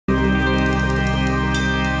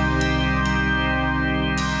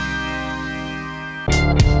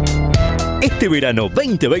Este verano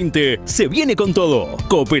 2020 se viene con todo.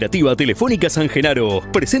 Cooperativa Telefónica San Genaro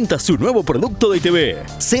presenta su nuevo producto de TV,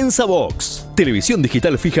 SensaBox. Televisión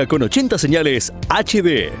digital fija con 80 señales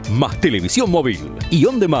HD, más televisión móvil y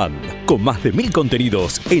on demand, con más de 1000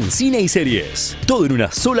 contenidos en cine y series. Todo en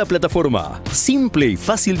una sola plataforma, simple y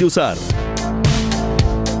fácil de usar.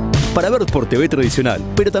 Para ver por TV tradicional,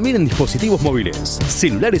 pero también en dispositivos móviles,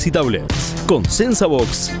 celulares y tablets. Con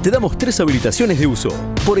SensaBox te damos 3 habilitaciones de uso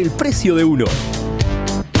por el precio de 1.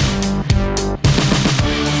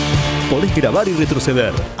 Podés grabar y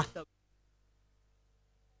retroceder.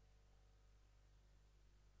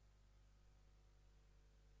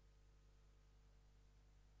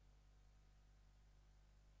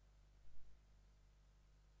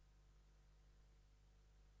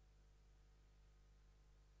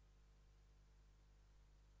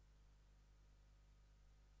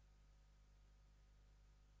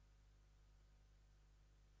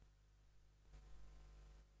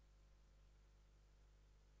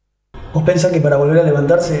 Vos pensás que para volver a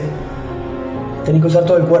levantarse tenés que usar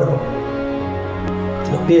todo el cuerpo.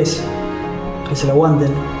 Los pies, que se lo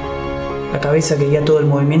aguanten. La cabeza que guía todo el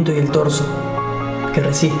movimiento y el torso, que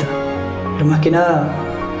resista. Pero más que nada,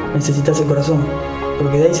 necesitas el corazón,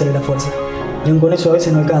 porque de ahí sale la fuerza. Y aún con eso a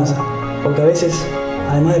veces no alcanza, porque a veces,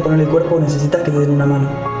 además de poner el cuerpo, necesitas que te den una mano,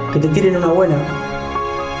 que te tiren una buena,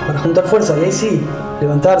 para juntar fuerza y ahí sí,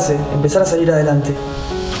 levantarse, empezar a salir adelante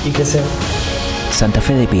y crecer. Santa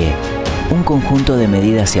Fe de Pie. Un conjunto de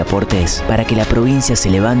medidas y aportes para que la provincia se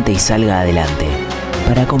levante y salga adelante.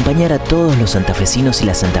 Para acompañar a todos los santafesinos y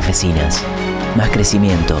las santafesinas. Más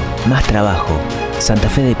crecimiento, más trabajo. Santa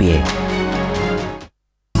Fe de Pie.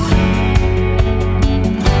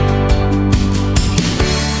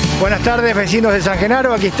 Buenas tardes, vecinos de San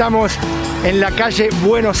Genaro. Aquí estamos en la calle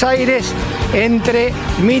Buenos Aires, entre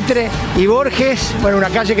Mitre y Borges. Bueno, una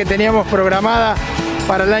calle que teníamos programada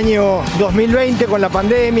para el año 2020 con la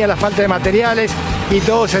pandemia, la falta de materiales y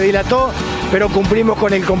todo se dilató, pero cumplimos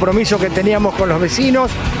con el compromiso que teníamos con los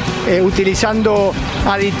vecinos, utilizando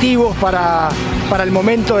aditivos para el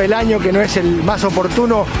momento del año que no es el más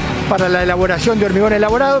oportuno para la elaboración de hormigón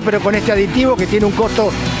elaborado, pero con este aditivo que tiene un costo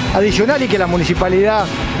adicional y que la municipalidad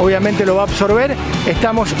obviamente lo va a absorber.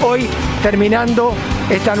 Estamos hoy terminando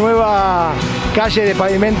esta nueva calle de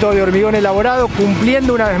pavimento de hormigón elaborado,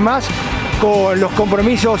 cumpliendo una vez más con los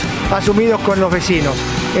compromisos asumidos con los vecinos.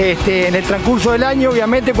 En el transcurso del año,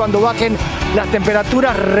 obviamente, cuando bajen las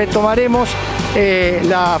temperaturas, retomaremos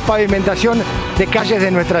la pavimentación de calles de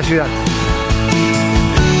nuestra ciudad.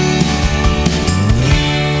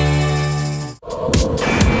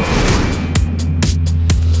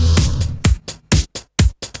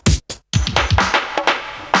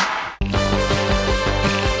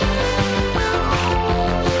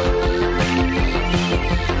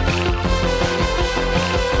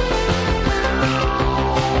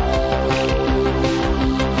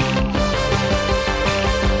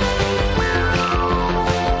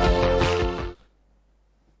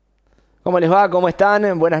 ¿Cómo les va? ¿Cómo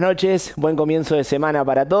están? Buenas noches, buen comienzo de semana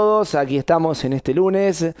para todos. Aquí estamos en este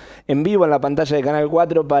lunes, en vivo en la pantalla de Canal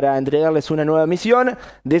 4 para entregarles una nueva emisión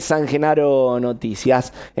de San Genaro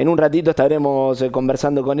Noticias. En un ratito estaremos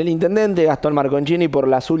conversando con el intendente Gastón Marconcini por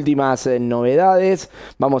las últimas novedades.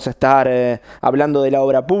 Vamos a estar hablando de la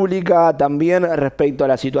obra pública, también respecto a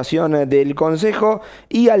la situación del Consejo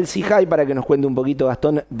y al CIJAI para que nos cuente un poquito,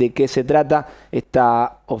 Gastón, de qué se trata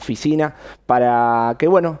esta oficina, para que,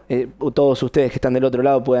 bueno, todos ustedes que están del otro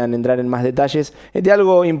lado puedan entrar en más detalles de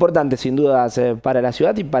algo importante, sin dudas, para la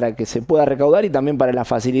ciudad y para que se pueda recaudar y también para la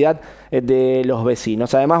facilidad de los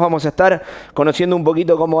vecinos. Además, vamos a estar conociendo un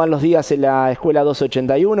poquito cómo van los días en la Escuela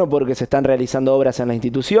 281, porque se están realizando obras en la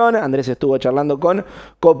institución. Andrés estuvo charlando con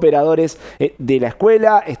cooperadores de la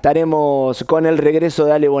escuela. Estaremos con el regreso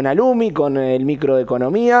de Ale Bonalumi, con el micro de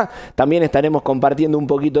economía. También estaremos compartiendo un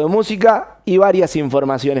poquito de música y varias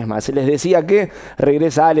informaciones más. Les decía que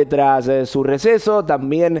regresa Ale tras su receso,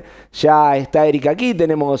 también ya está Erika aquí,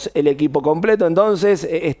 tenemos el equipo completo, entonces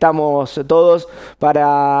estamos todos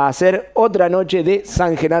para hacer otra noche de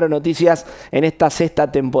San Genaro Noticias en esta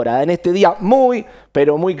sexta temporada, en este día muy,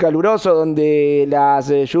 pero muy caluroso, donde las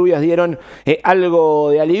lluvias dieron algo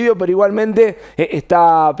de alivio, pero igualmente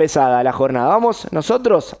está pesada la jornada. Vamos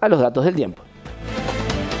nosotros a los datos del tiempo.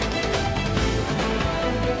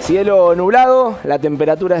 Cielo nublado, la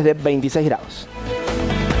temperatura es de 26 grados.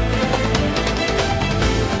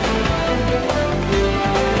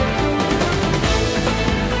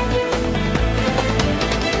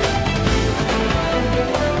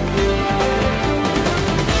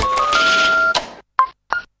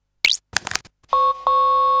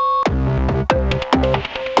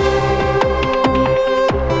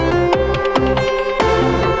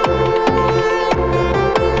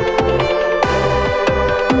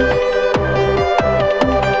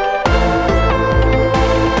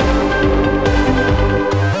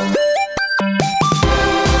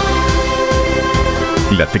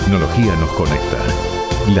 tecnología nos conecta.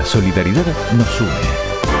 La solidaridad nos une.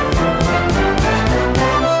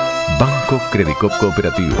 Banco Credicop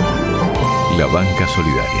Cooperativo. La banca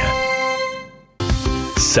solidaria.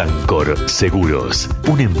 Sancor Seguros,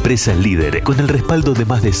 una empresa líder con el respaldo de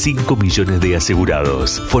más de 5 millones de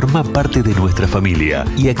asegurados. Forma parte de nuestra familia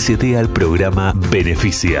y accede al programa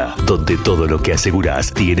Beneficia, donde todo lo que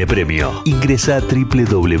aseguras tiene premio. Ingresa a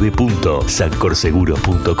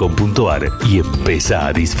www.sancorseguros.com.ar y empieza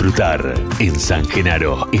a disfrutar. En San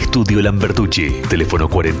Genaro, Estudio Lambertucci, teléfono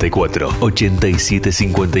 44 87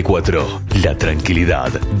 54. La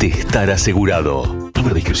tranquilidad de estar asegurado.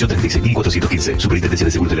 Número de inscripción 36.415. Superintendencia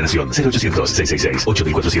de Seguros de la Nación.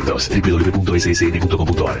 0800-666-8400.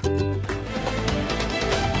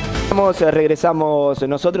 www.ssn.com.ar. Regresamos,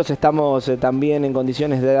 nosotros estamos también en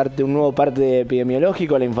condiciones de darte un nuevo parte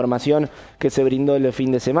epidemiológico, la información que se brindó el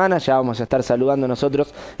fin de semana. Ya vamos a estar saludando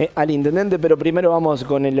nosotros al intendente, pero primero vamos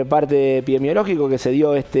con el parte epidemiológico que se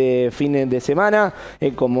dio este fin de semana,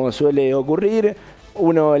 como suele ocurrir.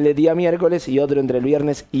 Uno el día miércoles y otro entre el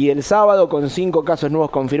viernes y el sábado, con 5 casos nuevos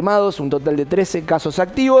confirmados, un total de 13 casos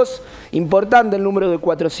activos. Importante el número de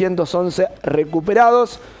 411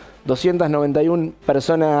 recuperados, 291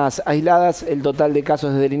 personas aisladas. El total de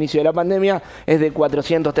casos desde el inicio de la pandemia es de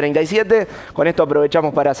 437. Con esto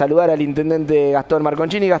aprovechamos para saludar al intendente Gastón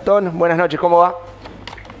Marconcini. Gastón, buenas noches, ¿cómo va?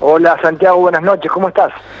 Hola Santiago, buenas noches, ¿cómo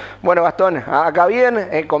estás? Bueno, Gastón, acá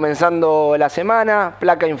bien, comenzando la semana,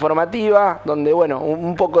 placa informativa, donde bueno,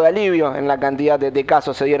 un poco de alivio en la cantidad de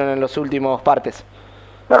casos se dieron en los últimos partes.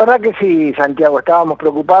 La verdad que sí, Santiago, estábamos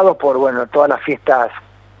preocupados por bueno todas las fiestas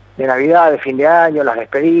de Navidad, de fin de año, las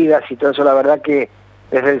despedidas y todo eso. La verdad que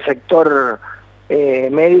desde el sector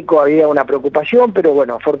médico había una preocupación, pero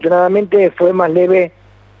bueno, afortunadamente fue más leve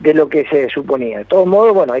de lo que se suponía. De todos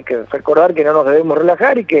modos, bueno, hay que recordar que no nos debemos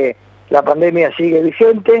relajar y que la pandemia sigue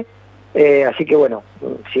vigente, así que bueno,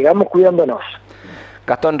 sigamos cuidándonos.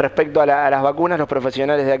 Gastón, respecto a las vacunas, los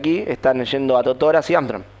profesionales de aquí están yendo a Totoras y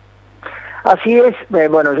Armstrong. Así es,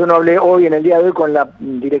 bueno, yo no hablé hoy en el día de hoy con la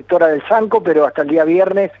directora del SANCO, pero hasta el día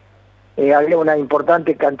viernes había una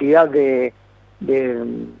importante cantidad de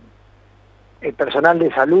personal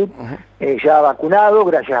de salud ya vacunado,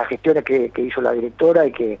 gracias a gestiones que hizo la directora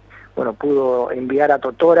y que bueno pudo enviar a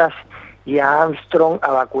Totoras y a Armstrong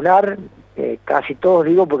a vacunar, casi todos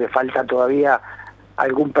digo porque falta todavía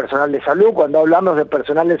algún personal de salud. Cuando hablamos de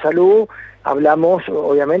personal de salud hablamos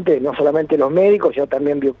obviamente no solamente los médicos, sino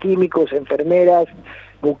también bioquímicos, enfermeras,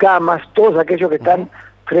 mucamas, todos aquellos que están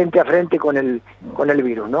frente a frente con el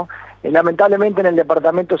virus, ¿no? Lamentablemente en el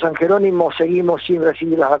departamento San Jerónimo seguimos sin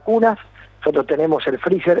recibir las vacunas. Nosotros tenemos el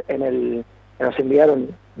freezer nos enviaron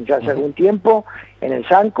ya hace algún tiempo en el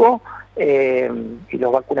SANCO, y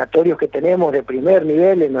los vacunatorios que tenemos de primer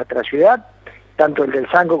nivel en nuestra ciudad, tanto el del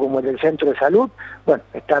SANCO como el del Centro de Salud, bueno,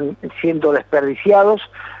 están siendo desperdiciados.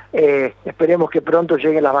 Esperemos que pronto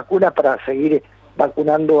lleguen las vacunas para seguir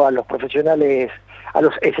vacunando a los profesionales, a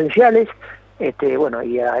los esenciales, bueno,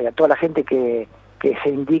 y a toda la gente que se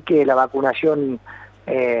indique la vacunación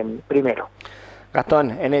primero.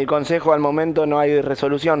 Gastón, en el Consejo al momento no hay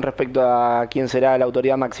resolución respecto a quién será la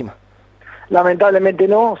autoridad máxima. Lamentablemente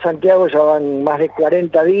no, Santiago, ya van más de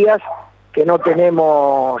 40 días que no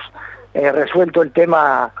tenemos resuelto el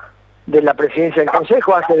tema de la presidencia del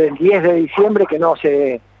Consejo, hace el 10 de diciembre que no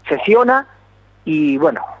se sesiona y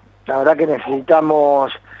bueno, la verdad que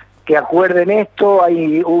necesitamos que acuerden esto.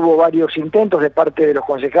 Hubo varios intentos de parte de los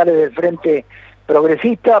concejales del Frente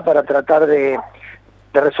Progresista para tratar de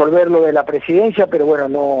resolver lo de la presidencia, pero bueno,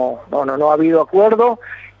 no ha habido acuerdo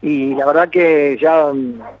y la verdad que ya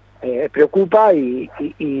preocupa y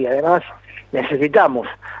además necesitamos.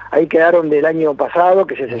 Ahí quedaron del año pasado,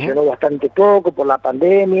 que se sesionó bastante poco por la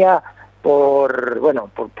pandemia, fue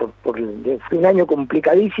un año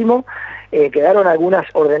complicadísimo, quedaron algunas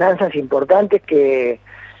ordenanzas importantes que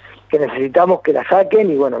necesitamos que las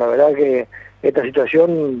saquen y bueno, la verdad que esta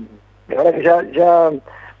situación, la verdad que ya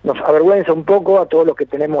nos avergüenza un poco a todos los que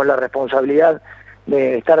tenemos la responsabilidad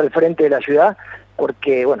de estar al frente de la ciudad,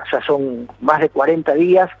 porque bueno, ya son más de 40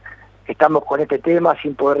 días que estamos con este tema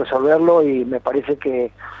sin poder resolverlo y me parece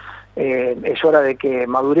que es hora de que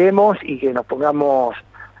maduremos y que nos pongamos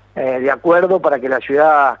de acuerdo para que la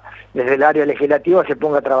ciudad desde el área legislativa se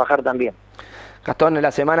ponga a trabajar también. Gastón, la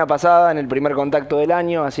semana pasada, en el primer contacto del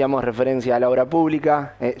año, hacíamos referencia a la obra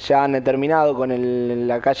pública. Ya han terminado con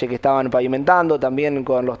la calle que estaban pavimentando, también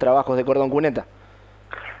con los trabajos de cordón cuneta.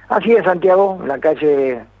 Así es, Santiago, la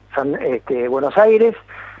calle Buenos Aires,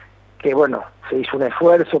 que bueno, se hizo un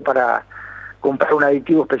esfuerzo para comprar un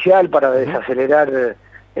aditivo especial para desacelerar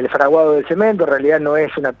el fraguado del cemento. En realidad no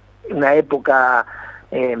es una época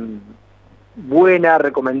buena,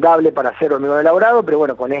 recomendable para hacer hormigón elaborado, pero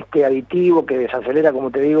bueno, con este aditivo que desacelera,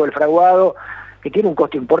 como te digo, el fraguado, que tiene un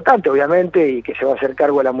costo importante obviamente y que se va a hacer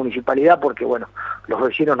cargo de la municipalidad porque bueno, los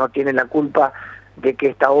vecinos no tienen la culpa de que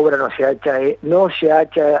esta obra no se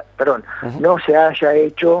haya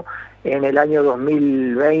hecho en el año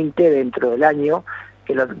 2020, dentro del año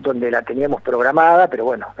donde la teníamos programada, pero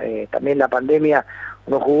bueno, también la pandemia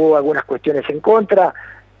nos jugó algunas cuestiones en contra.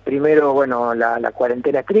 Primero, bueno, la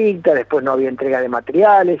cuarentena estricta, después no había entrega de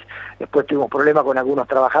materiales, después tuvimos problemas con algunos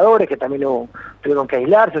trabajadores que también tuvieron que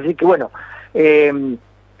aislarse, así que bueno,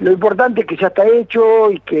 lo importante es que ya está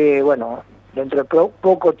hecho y que, bueno, dentro de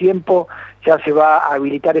poco tiempo ya se va a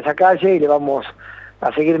habilitar esa calle y le vamos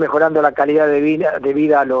a seguir mejorando la calidad de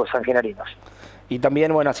vida a los sangenarinos. Y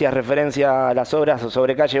también, bueno, hacías referencia a las obras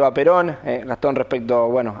sobre calle Eva Perón, Gastón, respecto,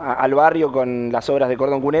 bueno, al barrio con las obras de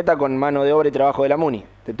Cordón Cuneta, con mano de obra y trabajo de la MUNI,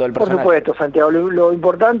 de todo el personal. Por supuesto, Santiago, lo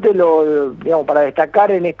importante, digamos, para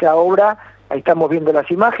destacar en esta obra, ahí estamos viendo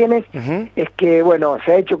las imágenes, es que, bueno,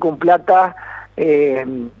 se ha hecho con plata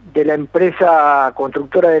de la empresa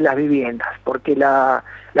constructora de las viviendas, porque la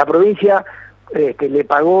provincia le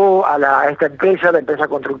pagó a esta empresa, la empresa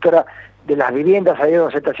constructora de las viviendas, ahí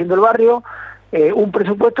donde se está haciendo el barrio, un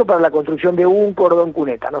presupuesto para la construcción de un cordón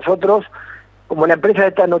cuneta. Nosotros, como la empresa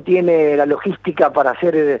esta no tiene la logística para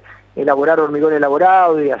elaborar hormigón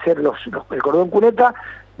elaborado y hacer el cordón cuneta,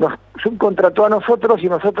 nos subcontrató a nosotros y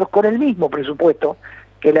nosotros con el mismo presupuesto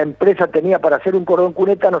que la empresa tenía para hacer un cordón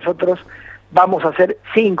cuneta, nosotros vamos a hacer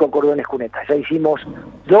 5 cordones cunetas. Ya hicimos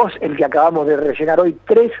 2, el que acabamos de rellenar hoy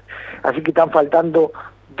 3, así que están faltando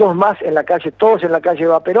 2 más en la calle, todos en la calle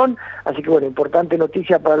Eva Perón, así que bueno, importante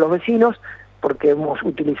noticia para los vecinos, porque hemos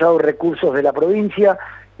utilizado recursos de la provincia,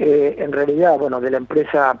 en realidad, bueno, de la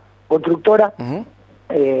empresa constructora,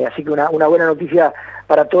 así que una buena noticia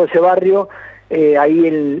para todo ese barrio. Ahí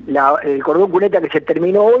el cordón cuneta que se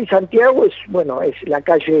terminó hoy, Santiago, es la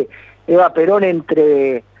calle Eva Perón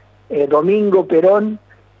entre Domingo Perón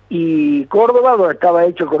y Córdoba, donde estaba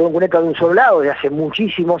hecho el cordón cuneta de un solo lado de hace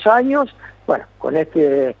muchísimos años. Bueno, con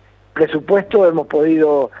este presupuesto hemos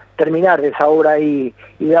podido terminar esa obra y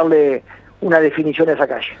darle una definición a esa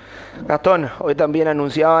calle. Gastón, hoy también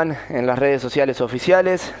anunciaban en las redes sociales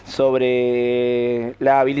oficiales sobre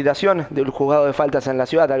la habilitación del juzgado de faltas en la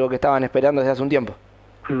ciudad, algo que estaban esperando desde hace un tiempo.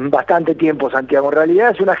 Bastante tiempo, Santiago. En realidad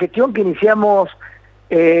es una gestión que iniciamos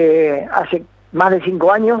hace más de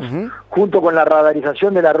 5 años, junto con la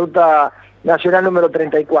radarización de la ruta nacional número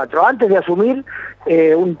 34. Antes de asumir,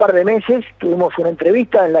 un par de meses, tuvimos una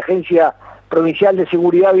entrevista en la Agencia Provincial de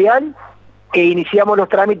Seguridad Vial, e iniciamos los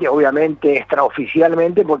trámites, obviamente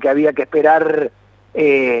extraoficialmente, porque había que esperar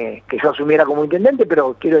que yo asumiera como intendente,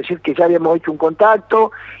 pero quiero decir que ya habíamos hecho un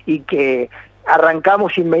contacto y que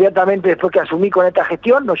arrancamos inmediatamente después que asumí con esta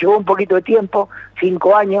gestión. Nos llevó un poquito de tiempo,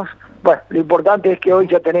 5 años. Bueno, lo importante es que hoy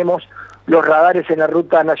ya tenemos los radares en la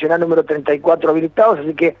ruta nacional número 34 habilitados,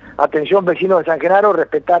 así que atención vecinos de San Genaro,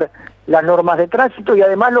 respetar las normas de tránsito y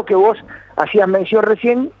además lo que vos hacías mención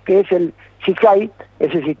recién, que es el SIJAI,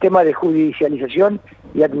 es el sistema de judicialización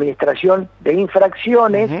y administración de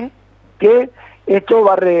infracciones, que esto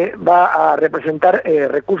va a representar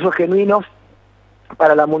recursos genuinos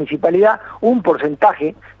para la municipalidad, un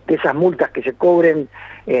porcentaje de esas multas que se cobren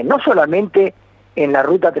no solamente en la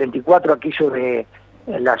ruta 34 aquí sobre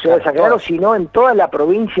la ciudad de San Genaro, sino en toda la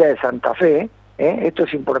provincia de Santa Fe. Esto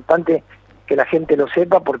es importante que la gente lo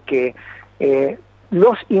sepa porque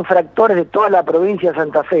los infractores de toda la provincia de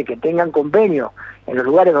Santa Fe que tengan convenio, en los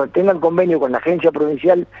lugares donde tengan convenio con la Agencia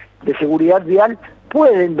Provincial de Seguridad Vial,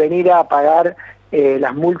 pueden venir a pagar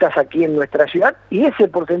las multas aquí en nuestra ciudad y ese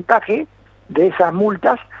porcentaje de esas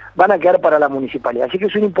multas van a quedar para la municipalidad. Así que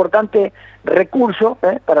es un importante recurso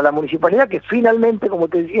para la municipalidad que finalmente, como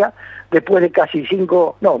te decía, después de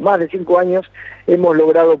más de 5 años, hemos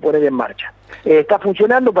logrado poner en marcha. Está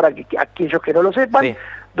funcionando, para aquellos que no lo sepan,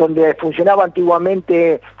 donde funcionaba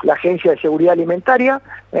antiguamente la Agencia de Seguridad Alimentaria,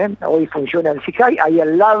 hoy funciona el SIJAI, ahí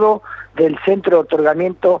al lado del Centro de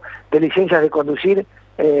Otorgamiento de Licencias de Conducir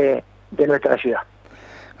de nuestra ciudad.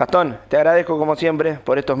 Gastón, te agradezco como siempre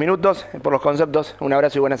por estos minutos, por los conceptos. Un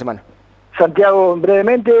abrazo y buena semana. Santiago,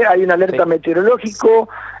 brevemente, hay una alerta meteorológico.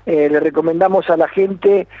 Le recomendamos a la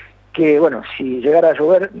gente que, bueno, si llegara a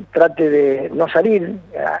llover, trate de no salir,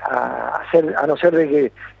 a no ser de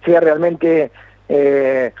que sea realmente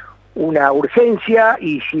una urgencia,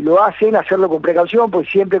 y si lo hacen, hacerlo con precaución, pues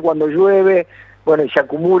siempre cuando llueve, bueno, y se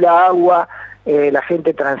acumula agua, la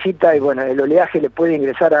gente transita y, bueno, el oleaje le puede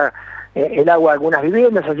ingresar el agua a algunas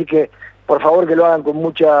viviendas, así que por favor que lo hagan con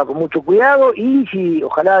mucho cuidado, y si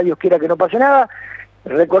ojalá Dios quiera que no pase nada,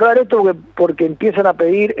 recordar esto porque empiezan a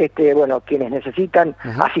pedir, bueno, quienes necesitan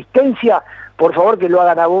asistencia, por favor que lo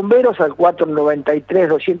hagan a bomberos al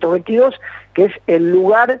 493-222, que es el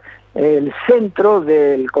lugar, el centro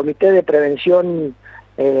del Comité de Prevención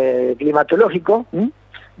Climatológico,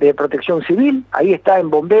 de Protección Civil. Ahí está, en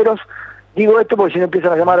bomberos. Digo esto porque si no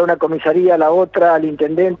empiezan a llamar a una comisaría, a la otra, al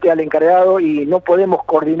intendente, al encargado, y no podemos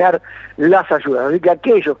coordinar las ayudas. Así que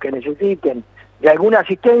aquellos que necesiten de alguna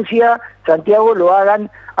asistencia, Santiago, lo hagan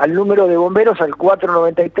al número de bomberos, al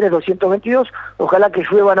 493-222. Ojalá que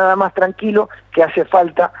llueva nada más tranquilo, que hace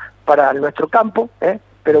falta para nuestro campo,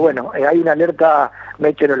 pero bueno, hay una alerta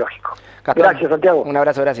meteorológica. Gastón, gracias, Santiago. Un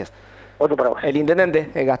abrazo, gracias. Otro para vos. El intendente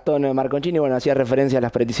Gastón Marconcini, bueno, hacía referencia a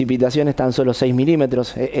las precipitaciones, tan solo 6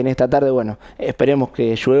 milímetros en esta tarde. Bueno, esperemos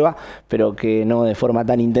que llueva, pero que no de forma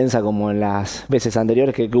tan intensa como en las veces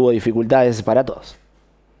anteriores, que hubo dificultades para todos.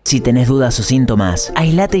 Si tenés dudas o síntomas,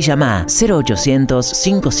 aislate y llama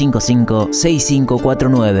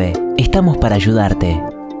 0800-555-6549. Estamos para ayudarte.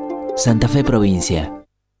 Santa Fe Provincia.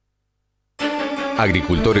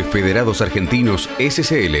 Agricultores Federados Argentinos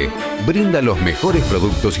SCL brinda los mejores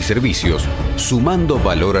productos y servicios, sumando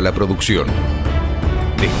valor a la producción.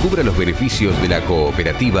 Descubra los beneficios de la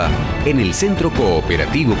cooperativa en el centro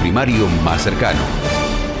cooperativo primario más cercano.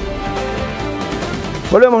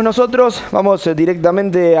 Volvemos nosotros, vamos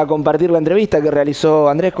directamente a compartir la entrevista que realizó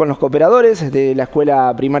Andrés con los cooperadores de la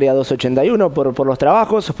Escuela Primaria 281 por los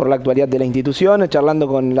trabajos, por la actualidad de la institución, charlando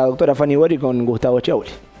con la doctora Fanny Boeri y con Gustavo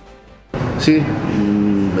Chiauli. Sí,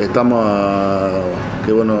 estamos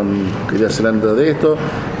que bueno, quería hacer antes de esto,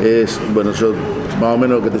 bueno, yo más o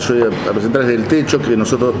menos lo que te voy a presentar es el techo que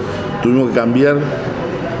nosotros tuvimos que cambiar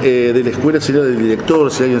de la escuela, sería del director,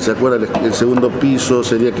 si alguien se acuerda, el segundo piso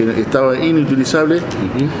sería que estaba inutilizable.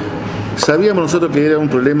 Sabíamos nosotros que era un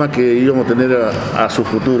problema que íbamos a tener a su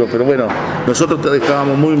futuro, pero bueno, nosotros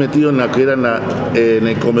estábamos muy metidos en la que era en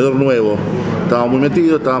el comedor nuevo, estábamos muy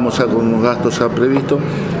metidos, estábamos ya con unos gastos ya previstos.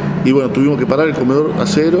 Y bueno, tuvimos que parar el comedor a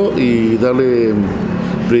cero y darle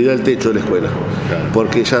prioridad al techo de la escuela,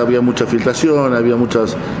 porque ya había mucha filtración,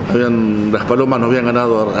 las palomas nos habían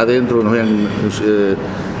ganado adentro, nos habían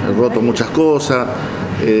roto muchas cosas,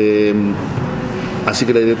 así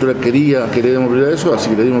que la directora quería que le diéramos prioridad a eso,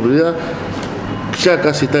 así que le dimos prioridad. Ya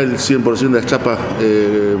casi está el 100% de las chapas,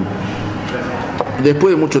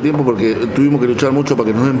 después de mucho tiempo, porque tuvimos que luchar mucho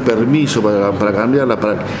para que nos den permiso para cambiarla,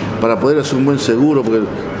 para poder hacer un buen seguro, porque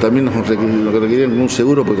también lo que requerían un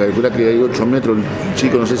seguro, porque calculá que hay 8 metros,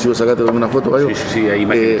 chico, no sé si vos sacaste alguna foto o algo. Sí, hay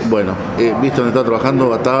imágenes. Bueno, viste donde está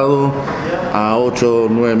trabajando atado a 8,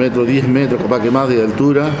 9 metros, 10 metros, capaz que más de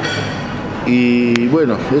altura, y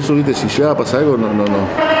bueno, eso, viste, si ya pasa algo, no.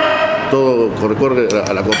 Todo recorre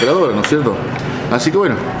a la cooperadora, ¿no es cierto? Así que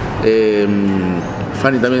bueno,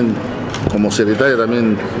 Fanny también, como secretaria,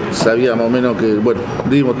 también sabía más o menos que, bueno,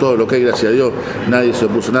 dimos todo lo que hay, gracias a Dios, nadie se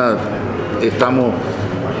opuso nada, estamos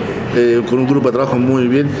con un grupo de trabajo muy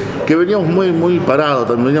bien, que veníamos muy parados,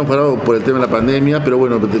 también veníamos parados por el tema de la pandemia, pero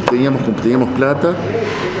bueno, teníamos plata,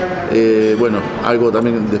 bueno, algo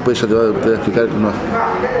también después ya te voy a explicar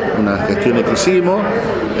unas gestiones que hicimos,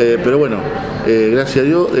 pero bueno, gracias a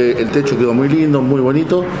Dios el techo quedó muy lindo, muy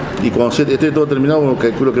bonito, y cuando esté todo terminado,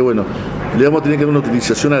 calculo que bueno, le vamos a tener que dar una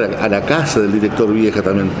utilización a la casa del director Vieja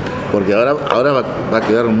también, porque ahora va a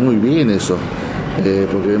quedar muy bien eso,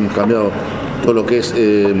 porque hemos cambiado todo lo que es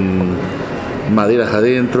maderas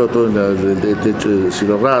adentro, todo el techo de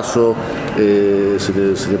cielo raso,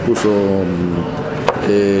 se le puso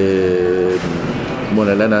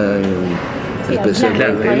bueno, lana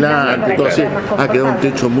especial, aislante, todo así. Ha quedado un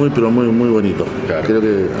techo pero muy bonito, claro. Creo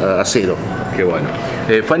que a cero. Qué bueno.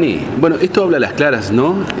 Fanny, bueno, esto habla a las claras,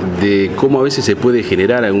 ¿no? De cómo a veces se puede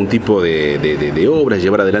generar algún tipo de obras,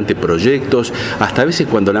 llevar adelante proyectos, hasta a veces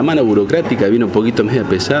cuando la mano burocrática viene un poquito media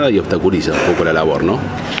pesada y obstaculiza un poco la labor, ¿no?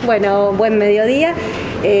 Bueno, buen mediodía.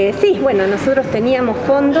 Sí, bueno, nosotros teníamos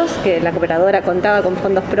fondos, que la cooperadora contaba con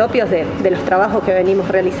fondos propios de los trabajos que venimos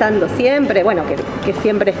realizando siempre, bueno, que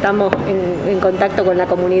siempre estamos en contacto con la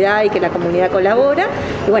comunidad y que la comunidad colabora,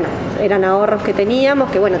 y bueno, eran ahorros que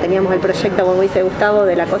teníamos, que bueno, teníamos el proyecto, como dice Gustavo,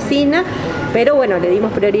 de la cocina, pero bueno, le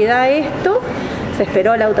dimos prioridad a esto. Se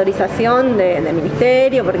esperó la autorización del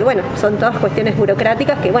ministerio, porque bueno, son todas cuestiones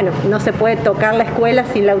burocráticas que bueno, no se puede tocar la escuela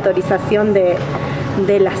sin la autorización de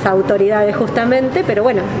las autoridades justamente, pero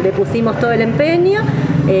bueno, le pusimos todo el empeño,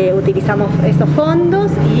 utilizamos esos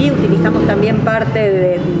fondos y utilizamos también parte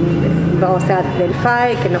del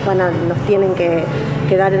FAE que nos tienen que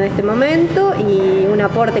dar en este momento, y un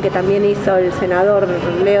aporte que también hizo el senador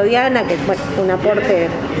Leo Diana, que bueno, un aporte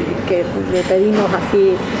que le pedimos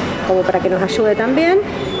así como para que nos ayude también.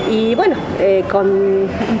 Y bueno, con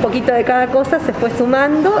un poquito de cada cosa se fue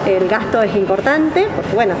sumando. El gasto es importante,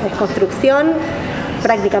 porque bueno, es construcción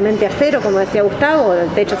prácticamente a cero, como decía Gustavo, el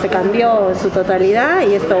techo se cambió en su totalidad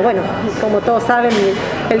y eso, bueno, como todos saben,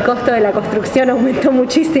 el costo de la construcción aumentó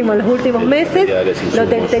muchísimo en los últimos meses.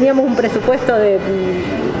 Teníamos un presupuesto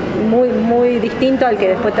muy distinto al que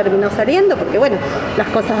después terminó saliendo, porque bueno, las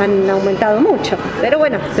cosas han aumentado mucho, pero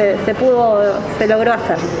bueno, se logró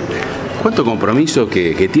hacer. ¿Cuánto compromiso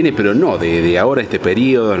que tiene, pero no de ahora este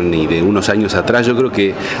periodo ni de unos años atrás? Yo creo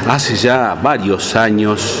que hace ya varios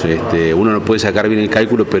años, uno no puede sacar bien el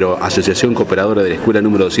cálculo, pero Asociación Cooperadora de la Escuela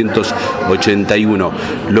número 281,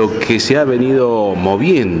 lo que se ha venido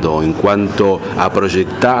moviendo en cuanto a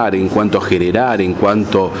proyectar, en cuanto a generar, en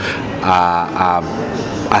cuanto a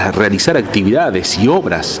realizar actividades y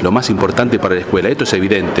obras, lo más importante para la escuela. Esto es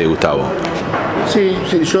evidente, Gustavo. Sí,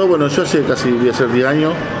 yo hace casi, voy a hacer 10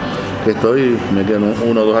 años que estoy, me quedan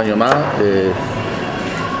 1 o 2 años más.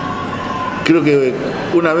 Creo que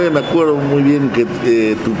una vez me acuerdo muy bien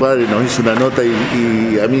que tu padre nos hizo una nota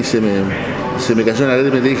y a mí se me cayó en la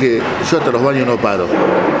letra y me dije, yo hasta los baños no paro.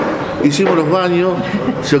 Hicimos los baños,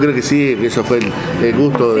 yo creo que sí, que eso fue el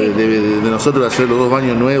gusto de nosotros hacer los 2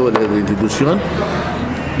 baños nuevos de la institución.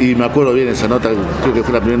 Y me acuerdo bien esa nota, creo que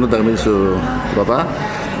fue la primera nota que me hizo tu papá.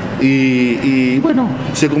 Y bueno,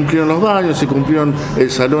 se cumplieron los baños, se cumplieron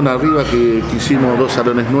el salón arriba, que hicimos 2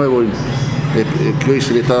 salones nuevos, que hoy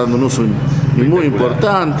se le está dando un uso muy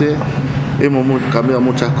importante. Hemos cambiado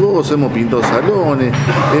muchas cosas, hemos pintado salones,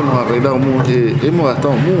 hemos arreglado, hemos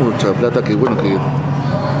gastado mucha plata, que bueno, que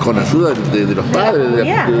con ayuda de los padres, de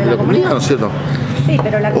la comunidad, ¿no es cierto? Sí,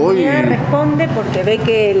 pero la comunidad responde porque ve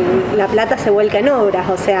que la plata se vuelca en obras,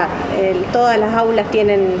 o sea, todas las aulas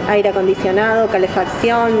tienen aire acondicionado,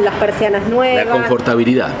 calefacción, las persianas nuevas. La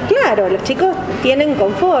confortabilidad. Claro, los chicos tienen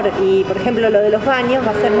confort y, por ejemplo, lo de los baños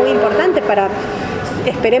va a ser muy importante para...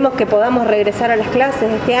 Esperemos que podamos regresar a las clases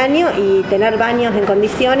este año y tener baños en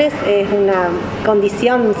condiciones es una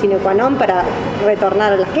condición sine qua non para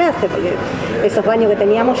retornar a las clases, porque esos baños que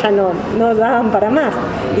teníamos ya no daban para más.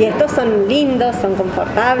 Y estos son lindos, son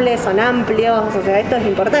confortables, son amplios, o sea, esto es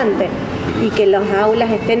importante. Y que las aulas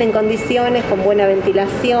estén en condiciones, con buena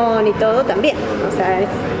ventilación y todo también. O sea,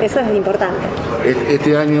 eso es importante.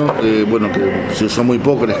 Este año, bueno, que se usó muy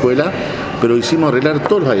poco en la escuela, pero hicimos arreglar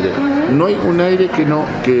todos los aires. No hay un aire que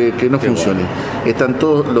no funcione. Están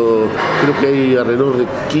todos creo que hay alrededor de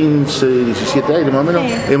 15, 17 aires más o menos.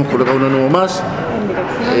 Sí. Hemos colocado uno nuevo más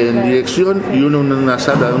en dirección y uno en una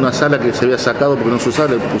sala que se había sacado porque no se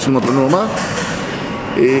usaba, le pusimos otro nuevo más.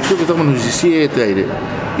 Creo que estamos en 17 aires.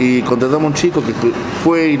 Y contratamos a un chico que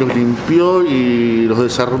fue y los limpió y los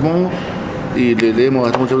desarmó y le hemos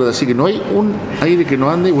gastado mucha plata, así que no hay un aire que no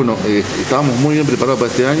ande. Y bueno, estábamos muy bien preparados para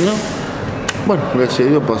este año. Bueno, gracias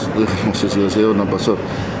a Dios pasó, no sé si gracias a Dios no pasó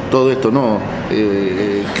todo esto, no,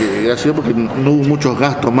 que gracias a Dios porque no hubo muchos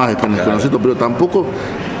gastos más después en el pero tampoco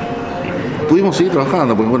pudimos seguir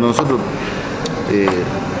trabajando, porque bueno, nosotros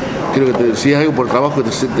creo que si hay algo por trabajo que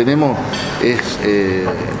tenemos es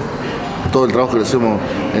todo el trabajo que hacemos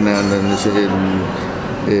en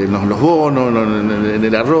los bonos, en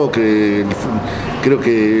el arroz, que creo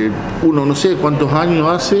que uno no sé cuántos años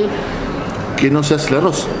hace que no se hace el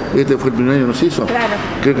arroz. Este fue el primer año que no se hizo. Claro.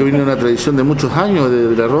 Creo que viene una tradición de muchos años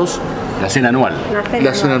del arroz. La cena anual.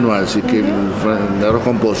 La cena anual, sí, que el arroz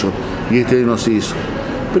con pollo. Y este año no se hizo.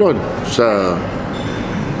 Pero bueno, ya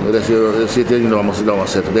gracias a Dios, este año lo vamos a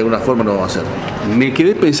hacer. De alguna forma lo vamos a hacer. Me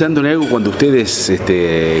quedé pensando en algo cuando ustedes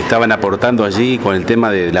estaban aportando allí con el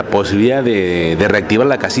tema de la posibilidad de reactivar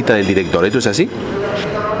la casita del director. ¿Esto es así?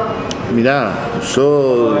 Mirá,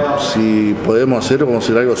 yo si podemos hacerlo, vamos a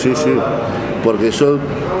hacer algo, sí, porque yo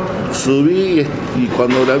subí y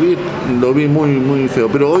cuando la vi, lo vi muy feo,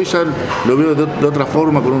 pero hoy ya lo veo de otra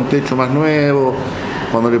forma, con un techo más nuevo,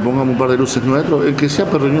 cuando le pongamos un par de luces nuevas, el que sea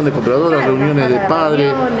para reunión de compradoras, reuniones de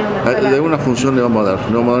padres, de alguna función le vamos a dar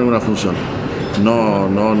alguna función,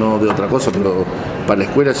 no de otra cosa, pero para la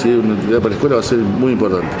escuela, sí, una utilidad para la escuela va a ser muy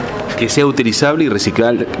importante. Que sea utilizable y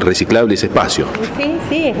reciclable ese espacio.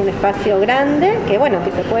 Sí, es un espacio grande que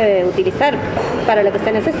se puede utilizar para lo que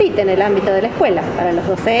se necesite en el ámbito de la escuela, para los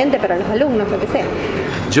docentes, para los alumnos, lo que sea.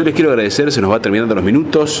 Yo les quiero agradecer, se nos va terminando los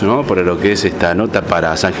minutos, ¿no?, por lo que es esta nota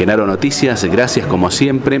para San Genaro Noticias. Gracias como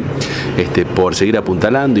siempre por seguir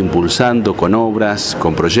apuntalando, impulsando con obras,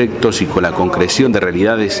 con proyectos y con la concreción de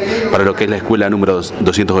realidades para lo que es la escuela número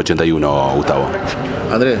 281, Gustavo.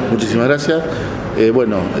 Andrés, muchísimas gracias.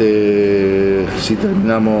 Si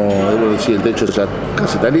terminamos, el techo ya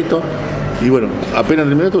casi está listo. Y bueno, apenas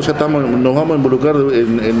en el minuto ya nos vamos a involucrar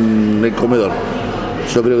en el comedor.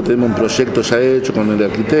 Yo creo que tenemos un proyecto ya hecho con el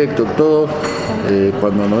arquitecto, todo,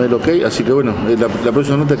 cuando nos dé el ok. Así que bueno, la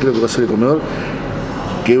próxima nota creo que va a ser el comedor,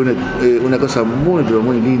 que es una cosa muy, pero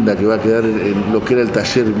muy linda, que va a quedar en lo que era el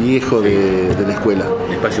taller viejo de la escuela.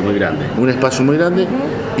 Un espacio muy grande. Un espacio muy grande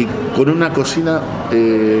y con una cocina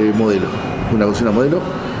modelo. Una cocina modelo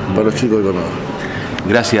para los chicos del comedor.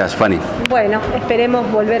 Gracias, Fanny. Bueno,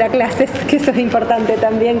 esperemos volver a clases, que eso es importante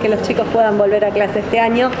también, que los chicos puedan volver a clases este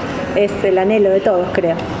año. Es el anhelo de todos,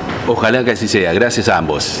 creo. Ojalá que así sea. Gracias a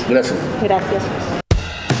ambos. Gracias. Gracias.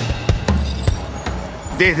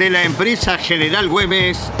 Desde la empresa General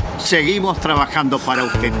Güemes seguimos trabajando para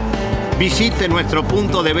usted. Visite nuestro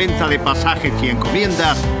punto de venta de pasajes y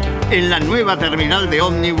encomiendas en la nueva terminal de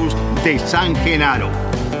ómnibus de San Genaro.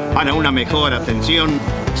 Para una mejor atención,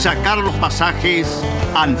 sacar los pasajes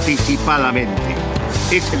anticipadamente.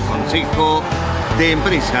 Es el consejo de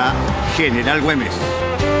empresa General Güemes.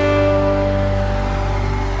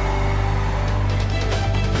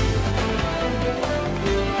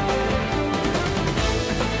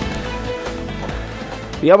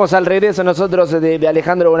 Y vamos al regreso nosotros de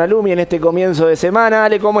Alejandro Bonalumi en este comienzo de semana.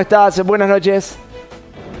 Ale, ¿cómo estás? Buenas noches.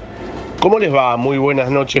 ¿Cómo les va? Muy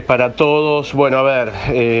buenas noches para todos. Bueno, a ver,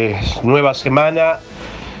 nueva semana,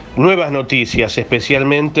 nuevas noticias,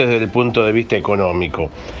 especialmente desde el punto de vista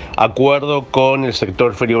económico. Acuerdo con el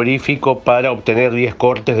sector frigorífico para obtener 10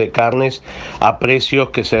 cortes de carnes a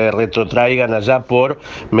precios que se retrotraigan allá por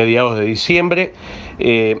mediados de diciembre.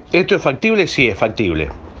 ¿Esto es factible? Sí, es factible.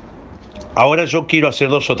 Ahora yo quiero hacer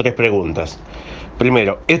 2 o 3 preguntas.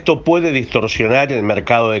 Primero, ¿esto puede distorsionar el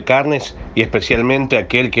mercado de carnes y especialmente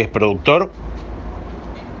aquel que es productor?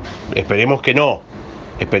 Esperemos que no,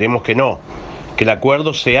 que el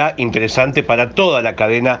acuerdo sea interesante para toda la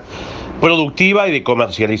cadena productiva y de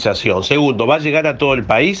comercialización. Segundo, ¿va a llegar a todo el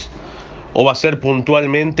país o va a ser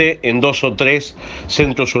puntualmente en 2 o 3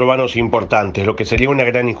 centros urbanos importantes, lo que sería una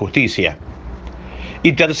gran injusticia?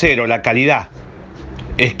 Y tercero, la calidad.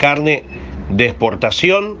 ¿Es carne de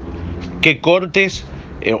exportación? ¿Qué cortes,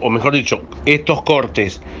 o mejor dicho, estos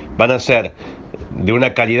cortes van a ser de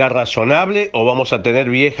una calidad razonable o vamos a tener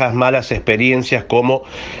viejas malas experiencias como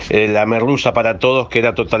la merluza para todos, que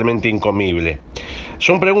era totalmente incomible?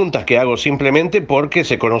 Son preguntas que hago simplemente porque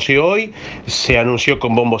se conoció hoy, se anunció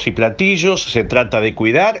con bombos y platillos, se trata de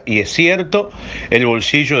cuidar, y es cierto, el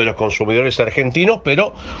bolsillo de los consumidores argentinos,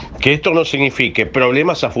 pero que esto no signifique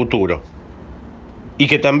problemas a futuro. Y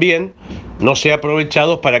que también no sea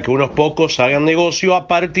aprovechado para que unos pocos hagan negocio a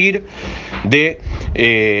partir de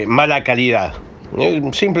mala calidad.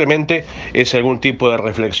 Simplemente es algún tipo de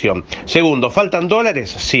reflexión. Segundo, ¿faltan dólares?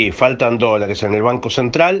 Sí, faltan dólares. En el Banco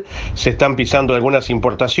Central se están pisando algunas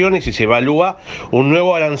importaciones y se evalúa un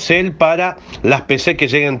nuevo arancel para las PC que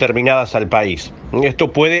lleguen terminadas al país.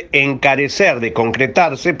 Esto puede encarecer, de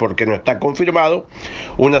concretarse, porque no está confirmado,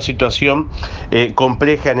 una situación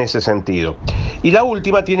compleja en ese sentido. Y la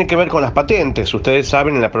última tiene que ver con las patentes. Ustedes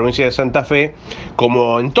saben, en la provincia de Santa Fe,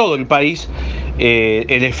 como en todo el país,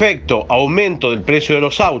 el efecto aumento del precio de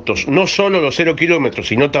los autos, no solo los 0 kilómetros,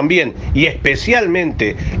 sino también y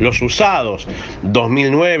especialmente los usados,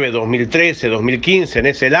 2009, 2013, 2015, en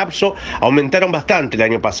ese lapso, aumentaron bastante el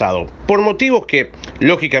año pasado, por motivos que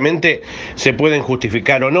lógicamente se pueden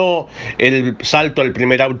justificar o no. El salto al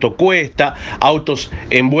primer auto cuesta, autos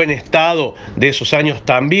en buen estado de esos años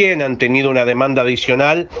también han tenido una demanda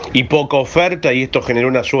adicional y poca oferta, y esto generó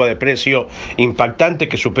una suba de precio impactante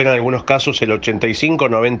que supera en algunos casos el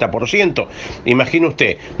 85-90%. Imagine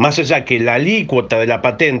usted, más allá que la alícuota de la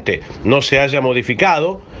patente no se haya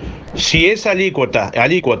modificado, si esa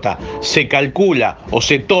alícuota se calcula o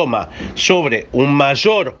se toma sobre un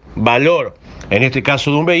mayor valor, en este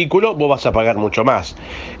caso de un vehículo, vos vas a pagar mucho más.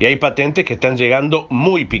 Y hay patentes que están llegando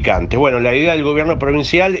muy picantes. Bueno, la idea del gobierno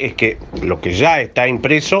provincial es que lo que ya está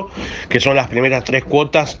impreso, que son las primeras 3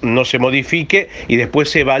 cuotas, no se modifique y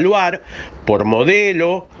después evaluar por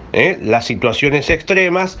modelo las situaciones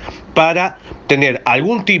extremas para tener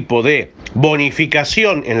algún tipo de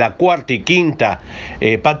bonificación en la 4ª y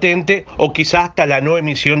 5ª patente, o quizás hasta la no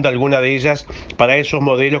emisión de alguna de ellas para esos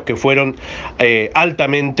modelos que fueron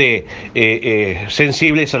altamente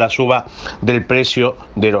sensibles a la suba del precio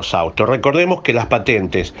de los autos. Recordemos que las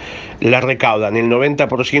patentes las recaudan el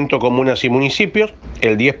 90% comunas y municipios,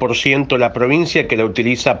 el 10% la provincia, que la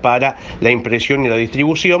utiliza para la impresión y la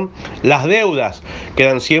distribución. Las deudas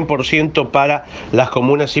quedan 100% para las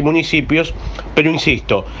comunas y municipios, pero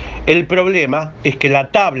insisto, el problema es que la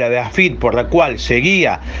tabla de AFIT por la cual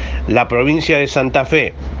seguía la provincia de Santa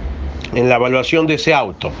Fe en la evaluación de ese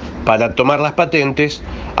auto para tomar las patentes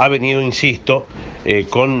ha venido, insisto,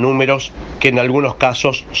 con números que en algunos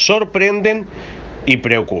casos sorprenden y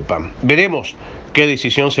preocupan. Veremos qué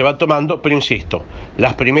decisión se va tomando, pero insisto,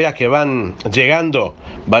 las primeras que van llegando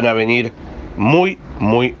van a venir muy,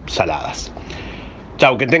 muy saladas.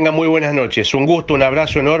 Chao, que tengan muy buenas noches. Un gusto, un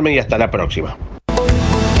abrazo enorme y hasta la próxima.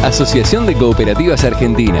 Asociación de Cooperativas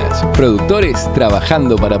Argentinas. Productores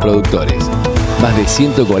trabajando para productores. Más de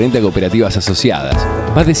 140 cooperativas asociadas.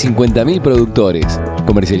 Más de 50.000 productores.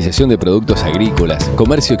 Comercialización de productos agrícolas,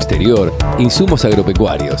 comercio exterior, insumos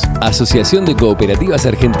agropecuarios. Asociación de Cooperativas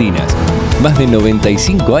Argentinas. Más de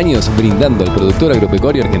 95 años brindando al productor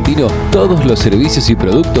agropecuario argentino todos los servicios y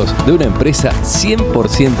productos de una empresa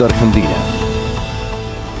 100% argentina.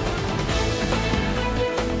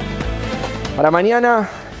 Para mañana,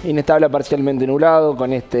 inestable a parcialmente nublado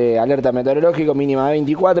con este alerta meteorológico, mínima de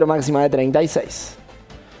 24, máxima de 36.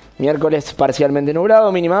 Miércoles parcialmente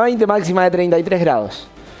nublado, mínima 20, máxima de 33 grados.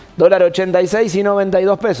 Dólar 86 y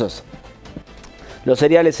 92 pesos. Los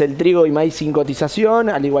cereales, el trigo y maíz sin cotización,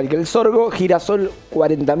 al igual que el sorgo. Girasol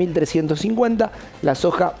 40.350, la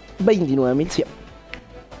soja 29.100.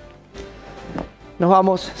 Nos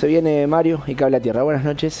vamos, se viene Mario y Cable a Tierra. Buenas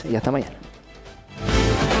noches y hasta mañana.